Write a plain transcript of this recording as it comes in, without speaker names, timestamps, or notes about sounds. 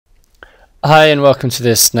Hi and welcome to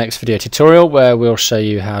this next video tutorial where we'll show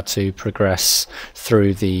you how to progress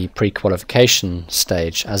through the pre-qualification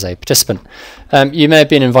stage as a participant. You may have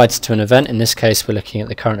been invited to an event. In this case we're looking at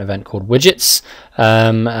the current event called Widgets,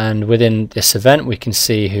 and within this event we can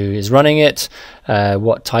see who is running it,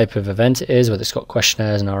 what type of event it is, whether it's got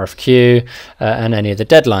questionnaires and RFQ, and any of the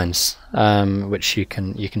deadlines, which you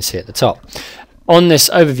can see at the top. On this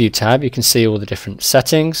overview tab you can see all the different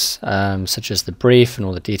settings, such as the brief and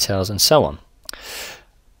all the details and so on.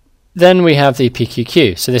 Then we have the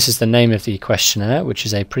PQQ. So this is the name of the questionnaire, which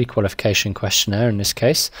is a pre-qualification questionnaire in this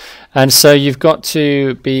case. And so you've got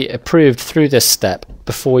to be approved through this step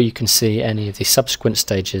before you can see any of the subsequent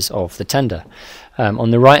stages of the tender. On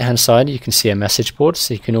the right hand side you can see a message board,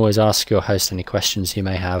 so you can always ask your host any questions you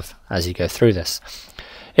may have as you go through this.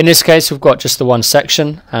 In this case we've got just the one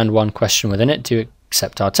section and one question within it: do you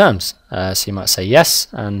accept our terms? So you might say yes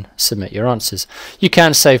and submit your answers. You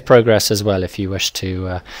can save progress as well if you wish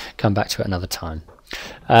to come back to it another time.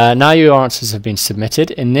 Now your answers have been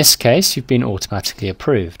submitted. In this case you've been automatically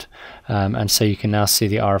approved, and so you can now see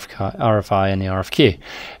the RFI and the RFQ.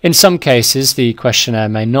 In some cases the questionnaire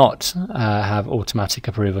may not have automatic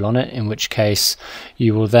approval on it, in which case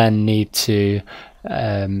you will then need to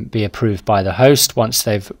be approved by the host once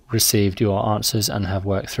they've received your answers and have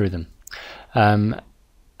worked through them.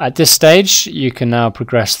 At this stage you can now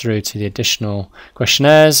progress through to the additional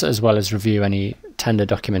questionnaires as well as review any tender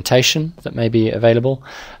documentation that may be available,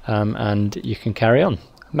 and you can carry on.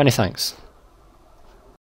 Many thanks.